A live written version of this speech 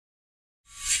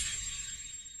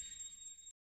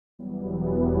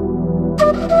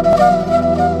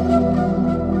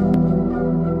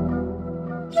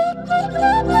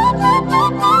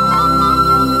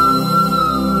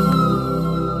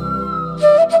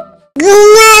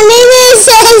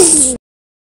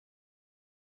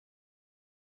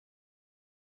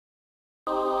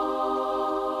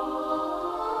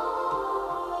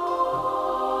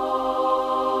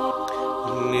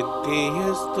நித்திய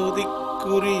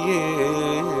ஸ்துதிக்குரிய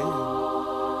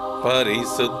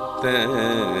பரிசுத்த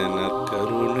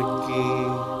நற்கருணைக்கு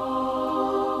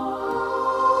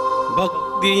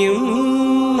பக்தியும்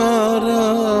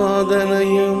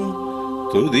ஆராதனையும்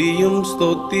துதியும்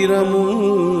ஸ்தோத்திரமும்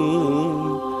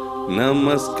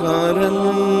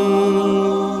நமஸ்காரமும்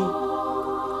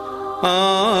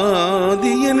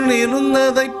ஆதியில்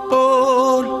இருந்ததைப்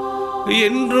போல்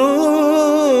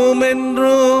என்றும்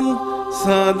என்றும்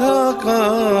சதா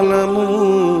காலமும்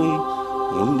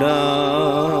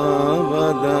உண்டாவதாக.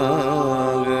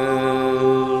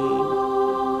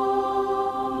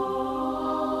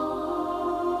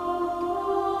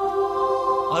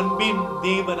 அன்பின்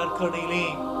தேவ நற்கருணையிலே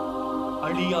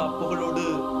அழியா புகழோடு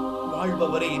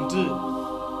வாழ்பவரே என்று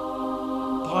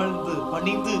தாழ்ந்து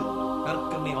பணிந்து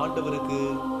நற்கருணை ஆண்டவருக்கு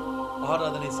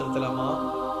ஆராதனை செலுத்தலாமா?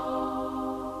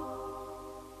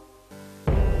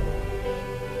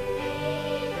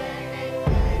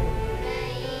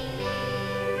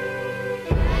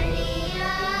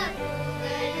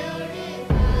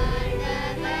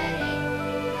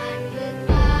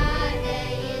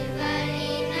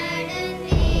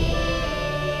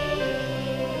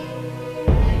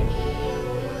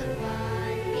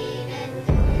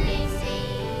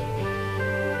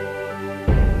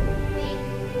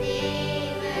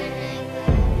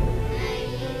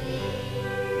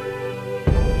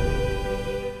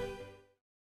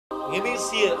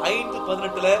 எபேசியர்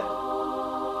 5:18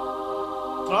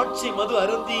 திராட்சை மது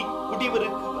அருந்தி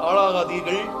குடிவருக்கு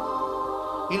ஆளாகாதீர்கள்,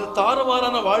 இது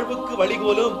தாறுமாறான வாழ்வுக்கு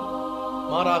வழிகோலும்,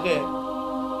 மாறாக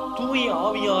தூய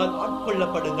ஆவியால்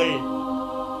ஆட்கொள்ளப்படுங்கள்.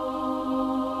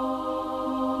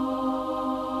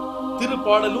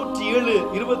 திருப்பாடல்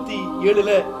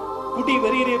 107:27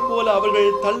 குடிவெறியரை போல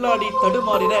அவர்கள் தள்ளாடி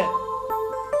தடுமாறின,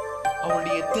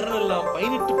 அவருடைய திறனெல்லாம்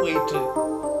பயனிட்டு போயிற்று.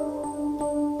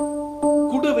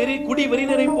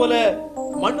 குடிவெறியினரை போல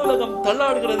மண்ணுலகம்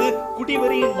தள்ளாடுகிறது,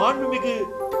 குடிவெறியின் மாண்புமிகு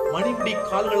மணிமுடி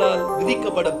கால்களால்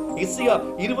விதிக்கப்படும். எஸ்ஐயா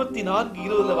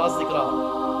 24:20 வாசிக்கிறார்.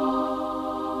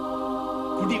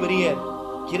 குடிவெறியர்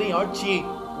இறை ஆட்சியை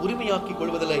உரிமையாக்கிக்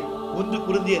கொள்வதில்லை. 1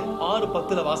 கொரிந்தியர்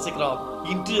 6:10 வாசிக்கிறார்.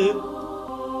 இன்று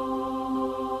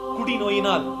குடி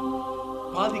நோயினால்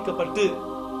பாதிக்கப்பட்டு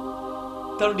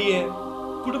தன்னுடைய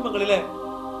குடும்பங்களில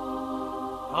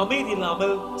அமைதி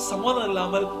இல்லாமல், சமாதானம்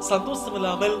இல்லாமல், சந்தோஷம்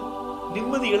இல்லாமல்,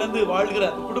 நிம்மதி இழந்து வாழ்கிற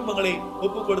குடும்பங்களை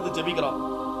ஒப்பு கொடுத்து ஜெபிக்கிறோம்.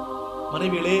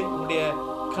 மனைவிகளே, உங்களுடைய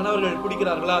கணவர்கள்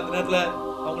குடிக்கிறார்களா? அந்த நேரத்துல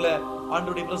அவங்கள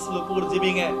ஆண்டவருடைய பிரசன்னத்துல ஒப்பு கொடுத்து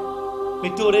ஜெபிங்க.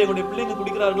 பெற்றோரே, உங்களுடைய பிள்ளைங்க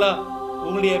குடிக்கிறார்களா?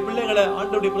 உங்களுடைய பிள்ளைங்களை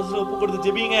ஆண்டவருடைய பிரசன்னத்துல ஒப்பு கொடுத்து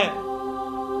ஜெபிங்க.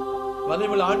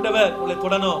 மனைவிகள், ஆண்டவர் உங்களை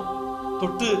தொடணும்,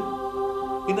 தொட்டு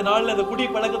இந்த நாள்ல இந்த குடி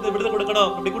பழக்கத்தை விடுதலை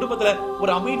கொடுக்கணும். நம்முடைய குடும்பத்துல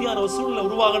ஒரு அமைதியான ஒரு சூழ்நிலை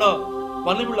உருவாகணும்.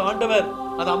 மனைவிகள், ஆண்டவர்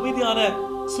அந்த அமைதியான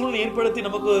சூழ்நிலை ஏற்படுத்தி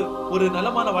நமக்கு ஒரு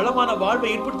நலமான வளமான வாழ்வை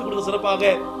ஏற்படுத்தி கொடுக்க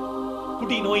சிறப்பாக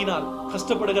குடி நோயினால்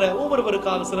கஷ்டப்படுகிற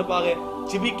ஒவ்வொருவருக்காக சிறப்பாக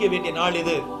ஜெபிக்க வேண்டிய நாள்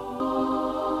இது.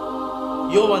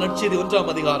 யோவான் நற்செய்தி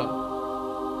 1ஆம் அதிகாரம்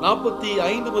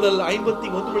 45 முதல்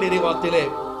 51 இறைவார்த்தையிலே,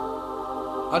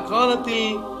 அக்காலத்தில்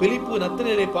பிலிப்பு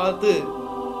நத்தனேயரை பார்த்து,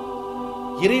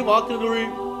 இறைவாக்கினருள்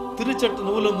திருச்சட்ட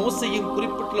நூலும் மோசையும்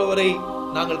குறிப்பிட்டுள்ளவரை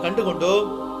நாங்கள் கண்டுகொண்டோம்,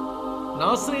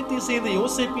 நாசரேத்தை சேர்ந்த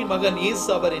யோசேப்பின் மகன் இயேசு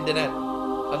அவர் என்றனர்.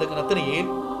 அதற்கு நத்தனேயேல்,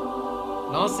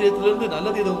 நாசரேத்திலிருந்து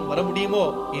நல்லது எதுவும் வர முடியுமோ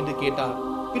என்று கேட்டார்.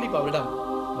 பிலிப்பு அவரிடம்,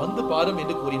 வந்து பாரும்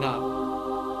என்று கூறினார்.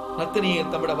 நத்தனேயேல்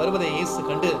தம்மிடம் வருவதை இயேசு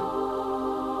கண்டு,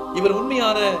 இவர்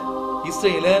உண்மையான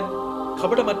இஸ்ரேலர்,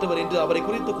 கபடமற்றவர் என்று அவரை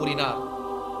குறித்து கூறினார்.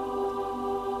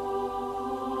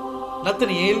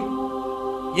 நத்தனேயேல்,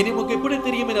 என்னை உமக்கு எப்படி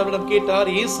தெரியும் என்று அவரிடம் கேட்டார்.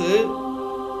 இயேசு,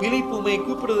 பிலிப்பு உம்மை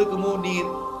கூப்பிடுவதற்கு முன் நீர்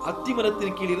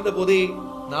அத்திமரத்தின் கீழ் இருந்த போதே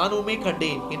நான் உம்மை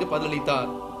கண்டேன் என்று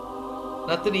பதிலளித்தார்.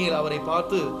 நத்தனேயேல் அவரை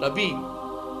பார்த்து, ரபி,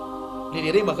 நீர்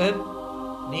இறை மகன்,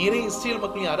 நீரே இஸ்ரேல்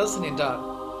மக்களின் அரசன் என்றார்.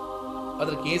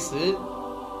 அதற்கு இயேசு,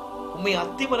 உம்மை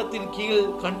அத்திமரத்தின் கீழ்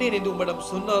கண்டேன் என்று உம்மிடம்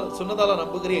சொன்னதால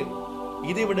நம்புகிறேன்,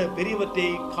 இதைவிட பெரியவற்றை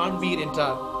காண்பீர்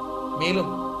என்றார்.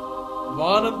 மேலும்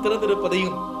வானம்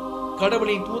திறந்திருப்பதையும்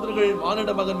கடவுளின் தூதர்கள்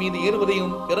மானிட மகன் மீது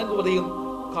ஏறுவதையும் இறங்குவதையும்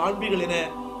காண்பீர்கள் என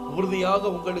உறுதியாக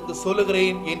உங்களுக்கு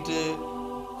சொல்லுகிறேன் என்று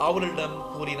அவரிடம்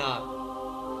கூறினார்.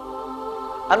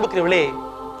 அன்புக்குரியவர்களே,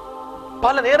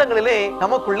 பல நேரங்களிலே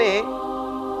நமக்குள்ளே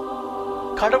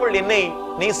கடவுள் என்னை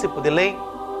நேசிப்பதில்லை,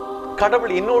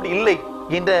 கடவுள் என்னோடு இல்லை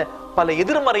என்ற பல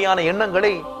எதிர்மறையான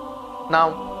எண்ணங்களை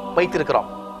நாம் வைத்திருக்கிறோம்.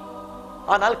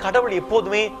 ஆனால் கடவுள்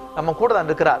எப்போதுமே நம்ம கூட தான்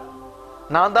இருக்கிறார்.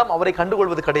 நான் தான் அவரை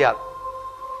கண்டுகொள்வது கிடையாது.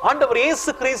 ஆண்டவர் இயேசு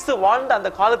கிறிஸ்து வாழ்ந்த அந்த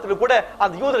காலத்தில் கூட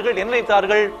அந்த யூதர்கள் என்ன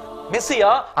நினைத்தார்கள்?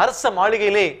 மெசியா அரச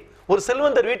மாளிகையிலே ஒரு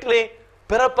செல்வந்தர் வீட்டிலே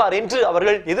பிறப்பார் என்று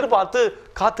அவர்கள் எதிர்பார்த்து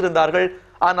காத்திருந்தார்கள்.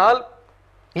 ஆனால்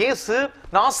இயேசு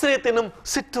நாசரேத் என்னும்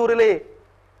சிற்றூரிலே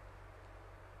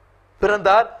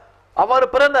பிறந்தார். அவர்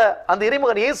பிறந்த அந்த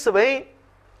இறைமகன் இயேசுவை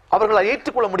அவர்களால்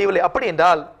ஏற்றுக்கொள்ள முடியவில்லை. அப்படி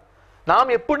என்றால்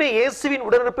நாம் எப்படி இயேசுவின்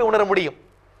உடனிருப்பை உணர முடியும்?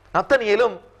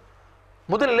 நத்தனியேலும்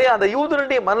முதலிலே அந்த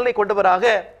யூதருடைய மனநிலை கொண்டவராக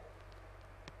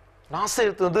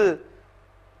நாசரேத் வந்து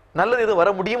நல்லது எதுவும் வர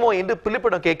முடியுமோ என்று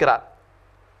பிலிப்பிடம் கேட்கிறார்.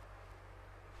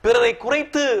 பிறரை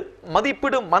குறைத்து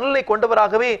மதிப்பிடும் மனநிலை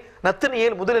கொண்டவராகவே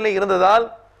நத்தனியேல் முதலிலே இருந்ததால்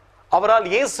அவரால்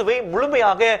இயேசுவை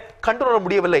முழுமையாக கண்டுணர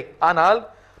முடியவில்லை. ஆனால்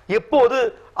எப்போது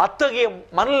அத்தகைய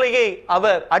மனநிலையை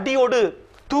அவர் அடியோடு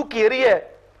தூக்கி எறிய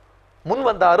முன்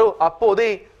வந்தாரோ அப்போதே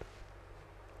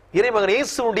இறைமகன்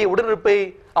இயேசுடைய உடனிருப்பை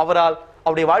அவரால்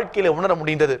அவருடைய வாழ்க்கையில உணர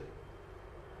முடிந்தது.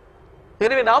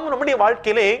 எனவே நாம் நம்முடைய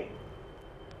வாழ்க்கையிலே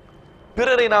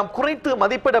பிறரை நாம் குறைத்து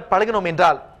மதிப்பிட பழகினோம்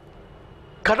என்றால்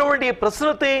கடவுளுடைய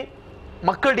பிரசன்னத்தை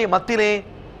மக்களுடைய மத்தியிலே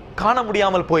காண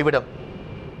முடியாமல் போய்விடும்.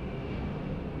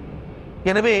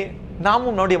 எனவே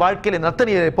நாமும் நம்முடைய வாழ்க்கையில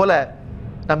நத்தனியரை போல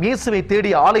நாம் இயேசுவை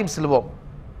தேடி ஆலயம் செல்வோம்.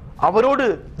 அவரோடு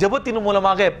ஜெபத்தின்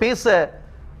மூலமாக பேச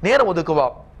நேரம்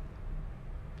ஒதுக்குவோம்.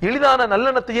 எளிதான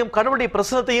நல்லெண்ணத்தையும் கடவுளுடைய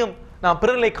பிரசன்னத்தையும் நாம்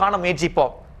பிறரை காண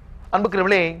முயற்சிப்போம்.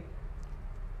 அன்புக்குரியவர்களே,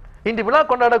 இன்று விழா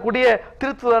கொண்டாடக்கூடிய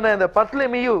திருத்துவரான இந்த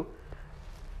பர்த்லமேயு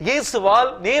இயேசுவால்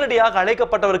நேரடியாக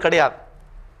அழைக்கப்பட்டவர் கிடையாது.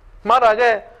 மாறாக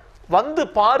வந்து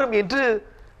பாரும் என்று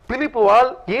பிலிப்புவால்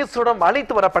இயேசுவிடம்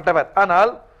அழைத்து வரப்பட்டவர்.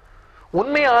 ஆனால்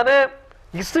உண்மையான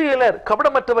இஸ்ரவேலர்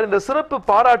கபடமற்றவர் என்ற சிறப்பு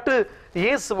பாராட்டு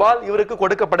இயேசுவால் இவருக்கு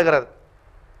கொடுக்கப்படுகிறது.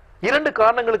 2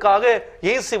 காரணங்களுக்காக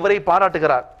இயேசு இவரை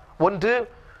பாராட்டுகிறார். ஒன்று,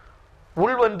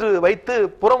 உள்வொன்று வைத்து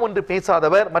புறம் ஒன்று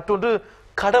பேசாதவர். மற்றொன்று,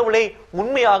 கடவுளை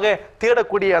உண்மையாக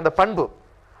தேடக்கூடிய அந்த பண்பு.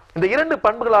 இந்த 2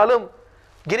 பண்புகளாலும்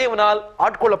இறைவனால்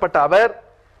ஆட்கொள்ளப்பட்ட அவர்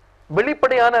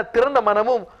வெளிப்படையான திறந்த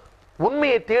மனமும்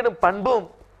உண்மையை தேடும் பண்பும்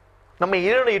நம்மை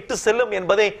இறைவனை இட்டு செல்லும்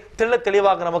என்பதை தெள்ள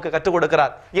தெளிவாக நமக்கு கற்றுக்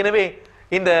கொடுக்கிறார். எனவே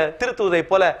இந்த திருத்துவதை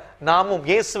போல நாமும்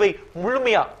இயேசுவை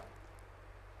முழுமையா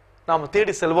நாம்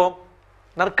தேடி செல்வோம்.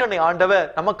 நற்கருணை ஆண்டவர்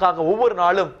நமக்காக ஒவ்வொரு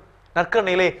நாளும்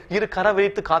நற்கருணையிலே 2 கரம்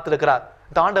விரித்து காத்திருக்கிறார்.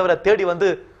 இந்த ஆண்டவரை தேடி வந்து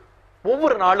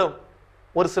ஒவ்வொரு நாளும்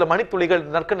ஒரு சில மணித்துளிகள்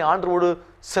நற்கருணை ஆண்டவரோடு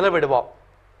செலவிடுவோம்.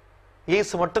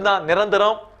 இயேசு மட்டும்தான்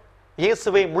நிரந்தரம்.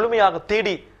 இயேசுவை முழுமையாக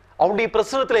தேடி அவருடைய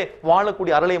பிரசன்னத்திலே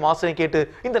வாழக்கூடிய அருளை ஆசையை கேட்டு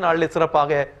இந்த நாளிலே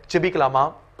சிறப்பாக ஜெபிக்கலாமா?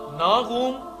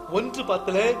 நாகும்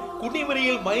 1:10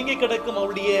 குடிவெறியில் மயங்கி கிடக்கும்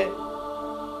அவருடைய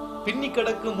பின்னி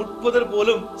கிடக்கும் முட்புதர்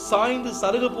போலும் சாய்ந்து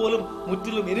சருகு போலும்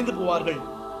முற்றிலும் எரிந்து போவார்கள்.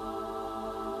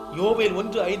 யோவேல்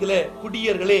 1:5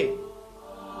 குடியர்களே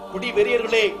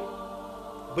குடிவெறியர்களே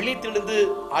விழித்தெழுந்து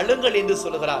அழுங்கள் என்று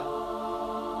சொல்லுகிறார்.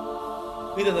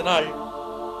 இந்த நாள்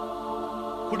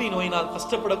குடி நோயினால்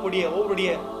கஷ்டப்படக்கூடிய ஒவ்வொருடைய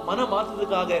மன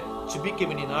மாற்றத்துக்காக ஜெபிக்க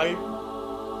வேண்டிய நாள்.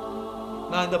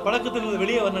 நான் இந்த பழக்கத்திலிருந்து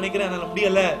வெளியே வர நினைக்கிறேன், என்னால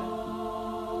முடியல.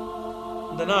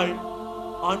 இந்த நாள்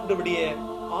ஆண்டவருடைய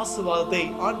ஆசீர்வாதத்தை,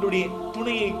 ஆண்டவருடைய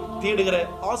துணையை தேடுகிற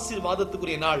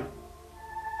ஆசீர்வாதத்துக்குரிய நாள்.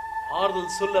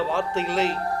 ஆறுதல் சொல்ல வார்த்தை இல்லை.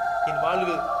 என்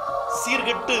வாழ்வு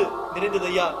சீர்கெட்டு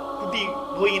நிறைந்ததையா. குடி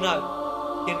நோயினால்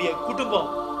என்னுடைய குடும்பம்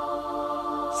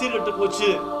சீர்கெட்டு போச்சு.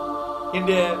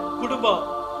 என்னுடைய குடும்பம்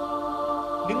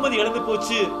நிம்மதி இழந்து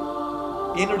போச்சு.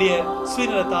 என்னுடைய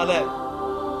சுயநலத்தால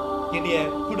என்னுடைய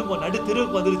குடும்பம் நடு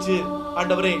தெருவுக்கு வந்துருச்சு.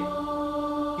 ஆண்டவரே,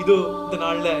 இதோ இந்த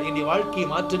நாள்ல என்னுடைய வாழ்க்கையை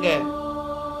மாற்றுங்க.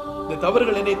 இந்த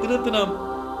தவறுகள் என்னை திருத்தினம்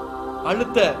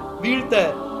அழுத்த வீழ்த்த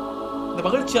இந்த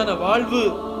மகிழ்ச்சியான வாழ்வு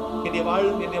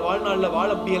என்னுடைய வாழ்நாள்ல வாழ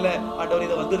முடியல. ஆண்டவரே,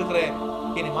 இதை வந்திருக்கிறேன்,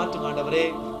 என்னை மாற்றுங்க ஆண்டவரே.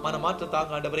 மன மாற்ற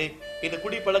தாங்க ஆண்டவரே. இந்த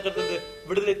குடி பழக்கத்திலிருந்து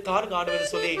விடுதலை தாருங்க ஆண்டவரே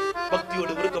சொல்லி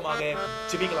பக்தியோடு உருக்கமாக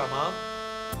ஜெபிக்கலாமா?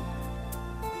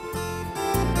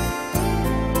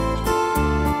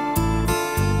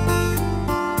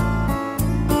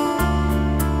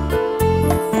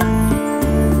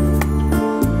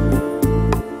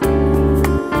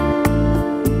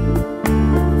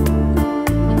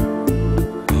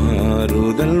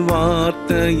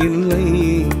 இல்லை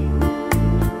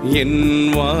என்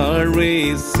வாழ்வே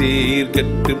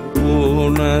சீர்கெட்டு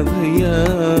போனதையா.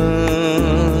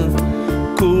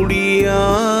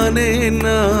 குடியானே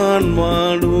நான்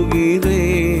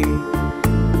வாடுகிறேன்,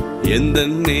 எந்த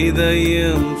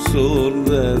இதயம்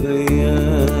சோர்ந்ததையா.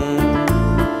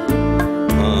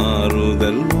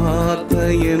 ஆறுதல்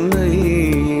வார்த்தை இல்லை,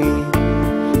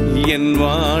 என்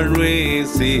வாழ்வே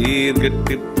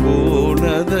சீர்கெட்டு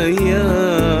போனதையா.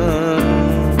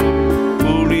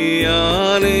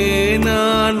 குடியானே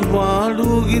நான்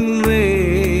வாடுகின்றேன்,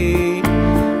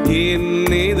 என்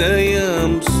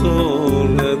இதயம்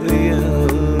சோர்ந்ததையா.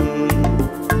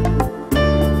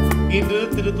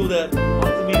 யூதர்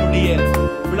ஆத்துமீனுடைய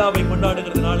விழாவை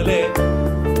கொண்டாடுகிற நாளிலே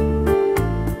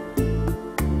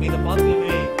இந்த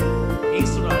பாத்திரமே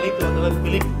இயேசுவை அழைத்து வந்தவர்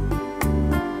பிலிப்.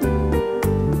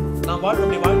 நான்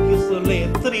நம்முடைய வாழ்க்கை சூழல்ல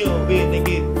எத்தனையோ பேர்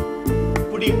இன்னைக்கு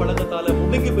குடி பழக்கத்தால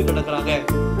முடங்கி போய் கிடக்குறாங்க.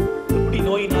 குடி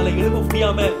நோயினால எழுத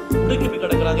முடியாம முடங்கி போய்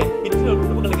கிடக்குறாங்க. இத்தனை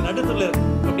குடும்பங்களுக்கு நடுத்துல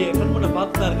அப்படியே கண்மனை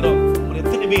பார்த்துதான் இருக்கிறோம். ஒரு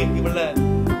எத்தனை பேர் இவள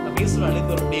நம்ம இயேசுவை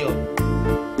அழைத்து வர முடியும்?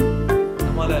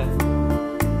 நம்மால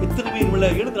எத்தனை பேர் இவள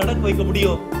எழுந்து நடக்க வைக்க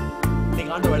முடியும்?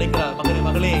 நீங்க ஆண்டவர் அழைக்கிறார், மகனே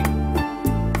மகளே,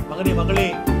 மகனே மகளே,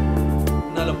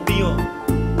 என்னால முடியும்.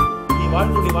 நீ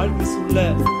வாழ்க்கை சூழல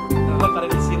நல்ல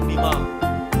காரியங்கள் செய்ய முடியுமா?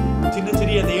 சின்ன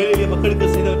சிறிய அந்த 7 மக்களுக்கு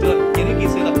செய்தவற்றை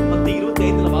எனக்கு செய்தார். மத்திய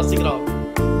 25 வாசிக்கிறோம்.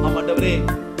 ஆமாண்டவரே,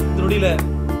 இதனுடைய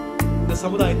இந்த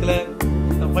சமுதாயத்துல,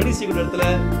 நான் பணி செய்கிற இடத்துல,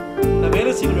 நான்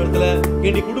வேலை செய்கிற இடத்துல,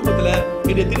 என்னுடைய குடும்பத்துல,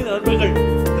 என்னுடைய தெரிந்த நண்பர்கள்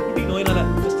இந்த குட்டி நோயினால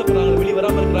கஷ்டப்படுறாங்க, வெளியே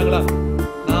வராம இருக்கிறாங்களா?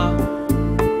 நான்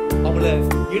அவங்கள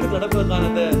எடுத்து நடப்பதற்கான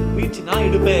அந்த முயற்சி நான்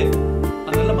எடுப்பேன்.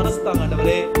 அது நல்ல மனசு தாங்க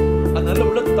ஆண்டவரே, அது நல்ல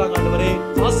உள்ளத்தை தாங்க ஆண்டவரே,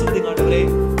 ஆசீர்வதிங்க ஆண்டவரே.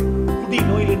 குடி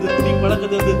நோயிலிருந்து, குடி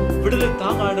பழக்கத்திலிருந்து விடுதலை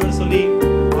தாங்க ஆண்டவர் சொல்லி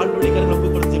ஆண்டவருடைய கரங்களை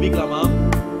ஒப்புக் கொடுத்து ஜெபிக்கலாமா?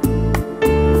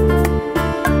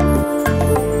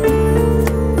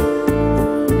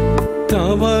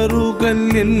 தவறுகள்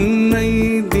என்னை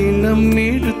தினம்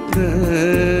எடுத்த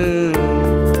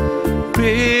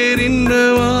பேரின்ப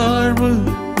வாழ்வு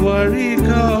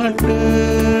வழிகாட்ட,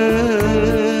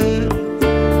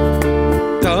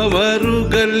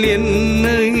 தவறுகள்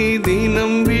என்னை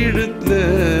தினம் விடுத்த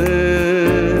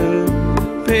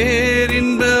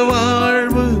பேரின்ப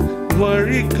வாழ்வு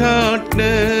வழிகாட்ட,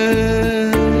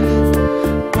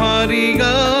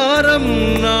 பரிகாரம்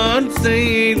நான்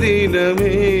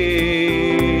செய்திடவே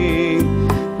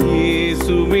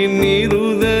இயேசுவின்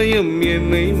இருதயம்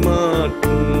என்னை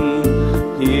மாற்றும்,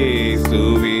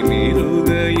 இயேசுவின்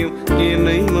இருதயம்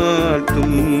என்னை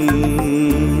மாற்றும்.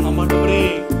 ஆமாண்டவரே,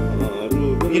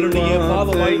 என்னுடைய பாவ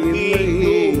வாழ்க்கையை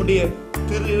உம்முடைய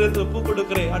திருநிலத்தில் ஒப்புக்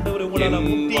கொடுக்கிறேன். ஆண்டவரே, உங்களால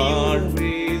முடியும்.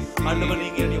 ஆண்டவர்,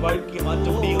 நீங்க என்னுடைய வாழ்க்கையை மாற்ற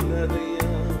முடியும்.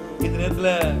 இந்த நேரத்துல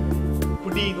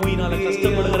குடி நோயினால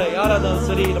கஷ்டப்படுகிற யாரா இருந்தாலும்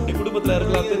சரி, நம்முடைய குடும்பத்துல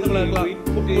இருக்கலாம், தெரிந்தவங்களா இருக்கலாம்,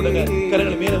 ஒப்புக் கொடுங்க.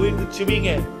 கரங்களை மேல உயர்த்தி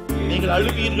செபிங்க. நீங்கள்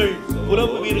அழுவீர்கள்,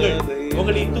 புலம்புவீர்கள்,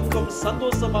 உங்களின் துக்கம்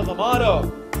சந்தோஷமாக மாறும்.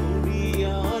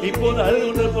 இப்போது அழுது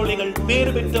கொண்டிருப்போம், நீங்கள்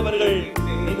பேறு பெற்றவர்கள்,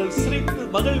 நீங்கள் சிரித்து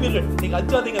மகிழ்வீர்கள். நீங்க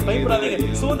அஞ்சாதீங்க, பயப்படாதீங்க,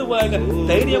 சோர்ந்து போயாங்க,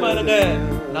 தைரியமா இருங்க.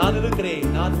 நான் இருக்கிறேன்,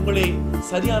 நான் உங்களை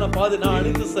சரியான பாதை நான்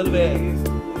அழைத்து செல்வேன்.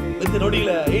 இந்த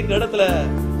நொடியில இந்த இடத்துல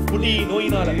குடி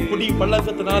நோயினால, குடி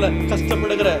பழக்கத்தினால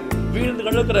கஷ்டப்படுகிற, வீழ்ந்து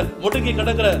கிடக்கிற, முடங்கி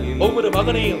கிடக்கிற ஒவ்வொரு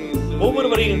மகனையும்,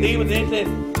 ஒவ்வொருவரையும் தெய்வம் நேற்று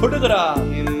தொடுகிறார்.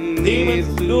 தெய்வம்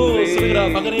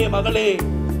சொல்கிறார், மகனே மகளே,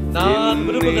 நான்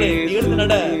விரும்புகிறேன், நீ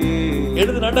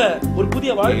எழுந்து நட, ஒரு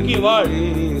புதிய வாழ்க்கை வாழ்,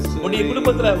 உன்னுடைய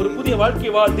குடும்பத்துல ஒரு புதிய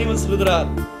வாழ்க்கை வாழ். தெய்வம் சொல்கிறார்.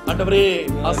 ஆண்டவரே,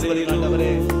 ஆசீர்வதிங்க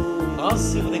ஆண்டவரே,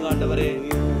 ஆசீர்வதிங்க ஆண்டவரே,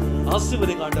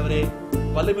 ஆசீர்வதிங்க ஆண்டவரே.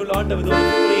 வல்லமையுள்ள ஆண்டவர்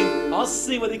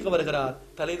ஆசீர்வதிக்க வருகிறார்.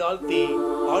 தலை தாழ்த்தி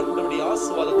ஆண்டவருடைய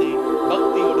ஆசீர்வாதத்தை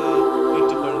பக்தியோடு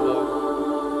ஏற்றுக்கொள்வோம்.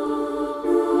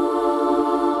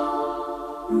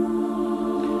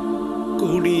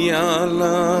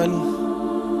 குடியாலான்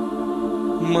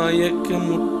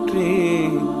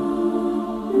மயக்கமுற்றேன்,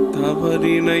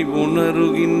 தவறினை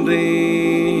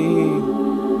உணருகின்றேன்,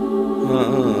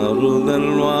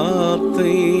 ஆறுதல்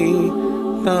வார்த்தை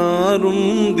தாரும்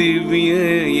திவ்ய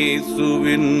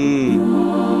இயேசுவின்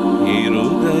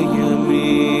இருதயமே.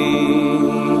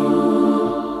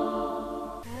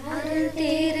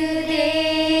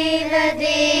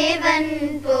 தேவன்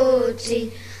போற்றி,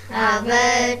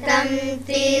 அவர் தம்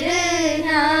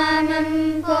திருநாமம்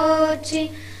போற்றி,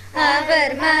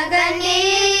 அவர் மகன்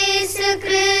இயேசு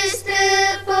கிறிஸ்து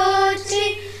போற்றி,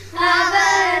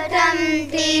 அவர் தம்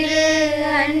திரு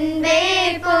அன்பே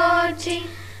போற்றி,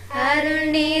 அருள்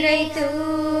நிறை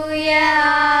தூய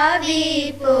ஆவி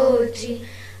போற்றி,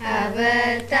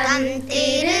 அவர் தம்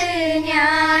திரு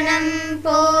ஞானம்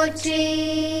போற்றி.